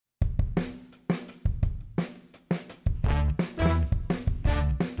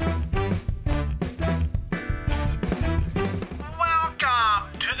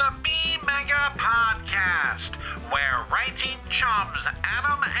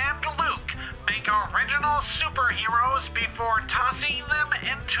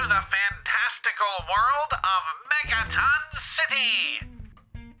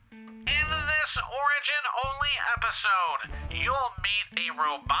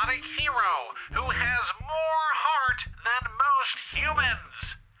robotic hero who has more heart than most humans.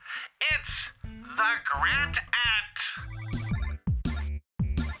 It's the Grat-At.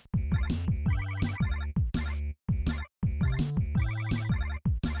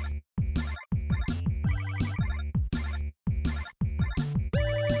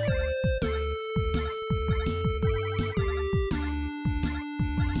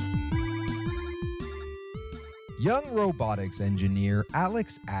 Young robotics engineer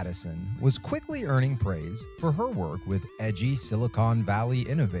Alex Addison was quickly earning praise for her work with edgy Silicon Valley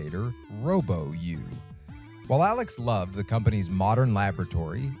innovator RoboU. While Alex loved the company's modern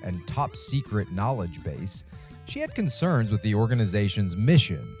laboratory and top-secret knowledge base, she had concerns with the organization's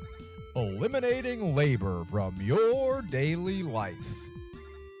mission, eliminating labor from your daily life.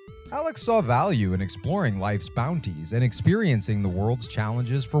 Alex saw value in exploring life's bounties and experiencing the world's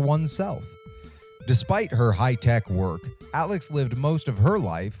challenges for oneself. Despite her high-tech work, Alex lived most of her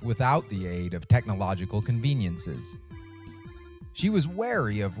life without the aid of technological conveniences. She was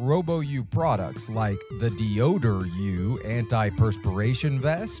wary of RoboU products like the Deodor-U anti-perspiration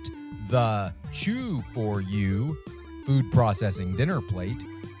vest, the Chew4U food processing dinner plate,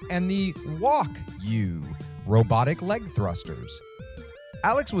 and the Walk-U robotic leg thrusters.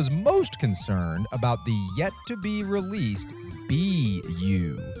 Alex was most concerned about the yet-to-be-released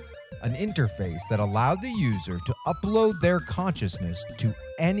Be-U, an interface that allowed the user to upload their consciousness to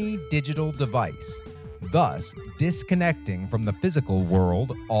any digital device, thus disconnecting from the physical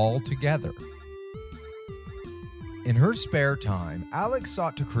world altogether. In her spare time, Alex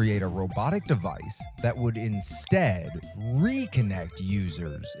sought to create a robotic device that would instead reconnect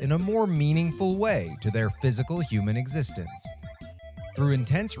users in a more meaningful way to their physical human existence. Through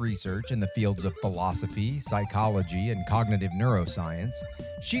intense research in the fields of philosophy, psychology, and cognitive neuroscience,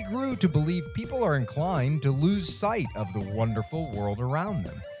 she grew to believe people are inclined to lose sight of the wonderful world around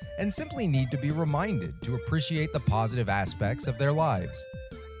them and simply need to be reminded to appreciate the positive aspects of their lives.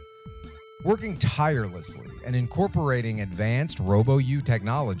 Working tirelessly and incorporating advanced RoboU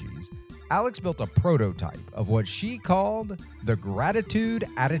technologies, Alex built a prototype of what she called the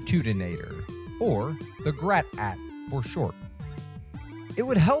Attitudinator, or the Grat-At for short. It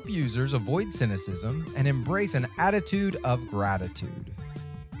would help users avoid cynicism and embrace an attitude of gratitude.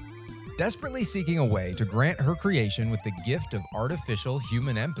 Desperately seeking a way to grant her creation with the gift of artificial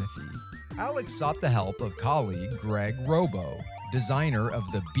human empathy, Alex sought the help of colleague Greg Robo, designer of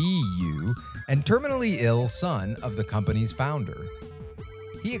the Be-U and terminally ill son of the company's founder.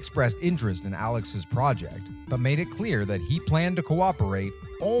 He expressed interest in Alex's project, but made it clear that he planned to cooperate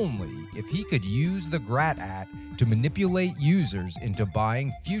only if he could use the Grat-At to manipulate users into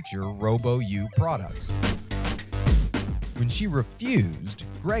buying future RoboU products. When she refused,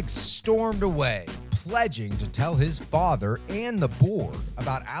 Greg stormed away, pledging to tell his father and the board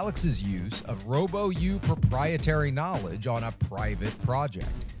about Alex's use of RoboU proprietary knowledge on a private project.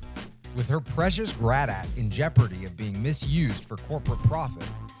 With her precious Grat-At in jeopardy of being misused for corporate profit,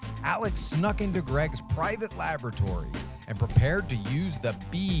 Alex snuck into Greg's private laboratory and prepared to use the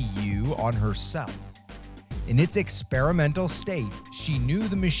Be-U on herself. In its experimental state, she knew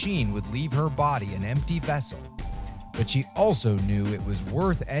the machine would leave her body an empty vessel, but she also knew it was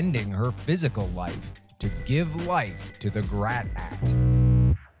worth ending her physical life to give life to the Grat-At.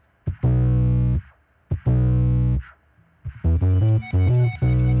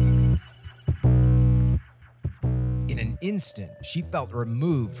 In an instant, she felt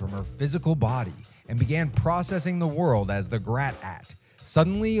removed from her physical body and began processing the world as the Grat-At,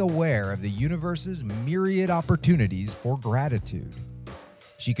 suddenly aware of the universe's myriad opportunities for gratitude.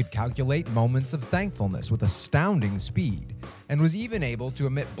 She could calculate moments of thankfulness with astounding speed, and was even able to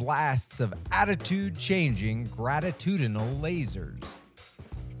emit blasts of attitude-changing gratitudinal lasers.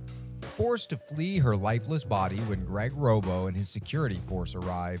 Forced to flee her lifeless body when Greg Robo and his security force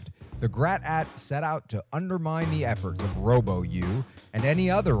arrived, the Grat-At set out to undermine the efforts of RoboU and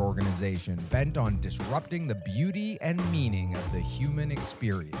any other organization bent on disrupting the beauty and meaning of the human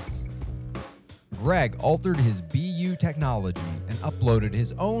experience. Greg altered his Be-U technology and uploaded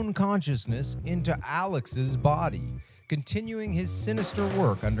his own consciousness into Alex's body, continuing his sinister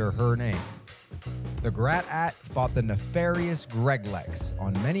work under her name. The Grat-At fought the nefarious Greglex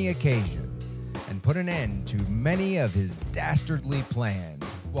on many occasions and put an end to many of his dastardly plans,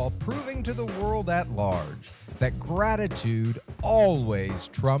 while proving to the world at large that gratitude always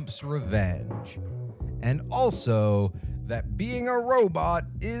trumps revenge. And also that being a robot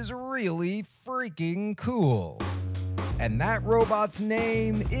is really freaking cool. And that robot's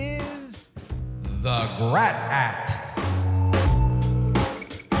name is the Grat-At.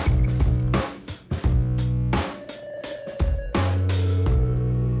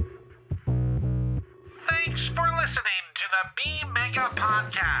 Mega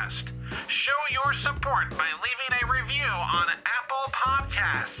Podcast. Show your support by leaving a review on Apple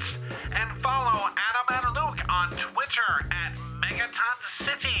Podcasts and follow Adam and Luke on Twitter at Megaton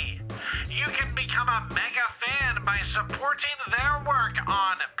City. You can become a Mega fan by supporting their work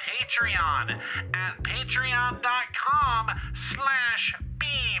on Patreon at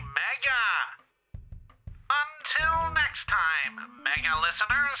patreon.com/BMega. Until next time, Mega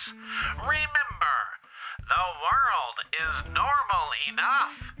listeners, remember, the world is normal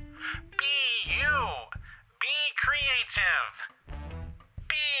enough. Be you. Be creative.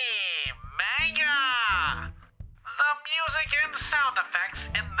 Be Mega. The music and sound effects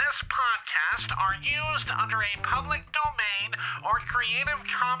in this podcast are used under a public domain or Creative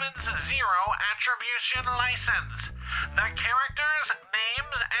Commons Zero Attribution license. The characters,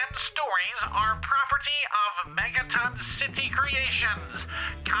 names, and stories are property of Megaton City Creations.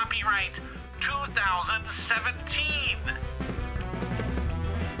 Copyright 2017.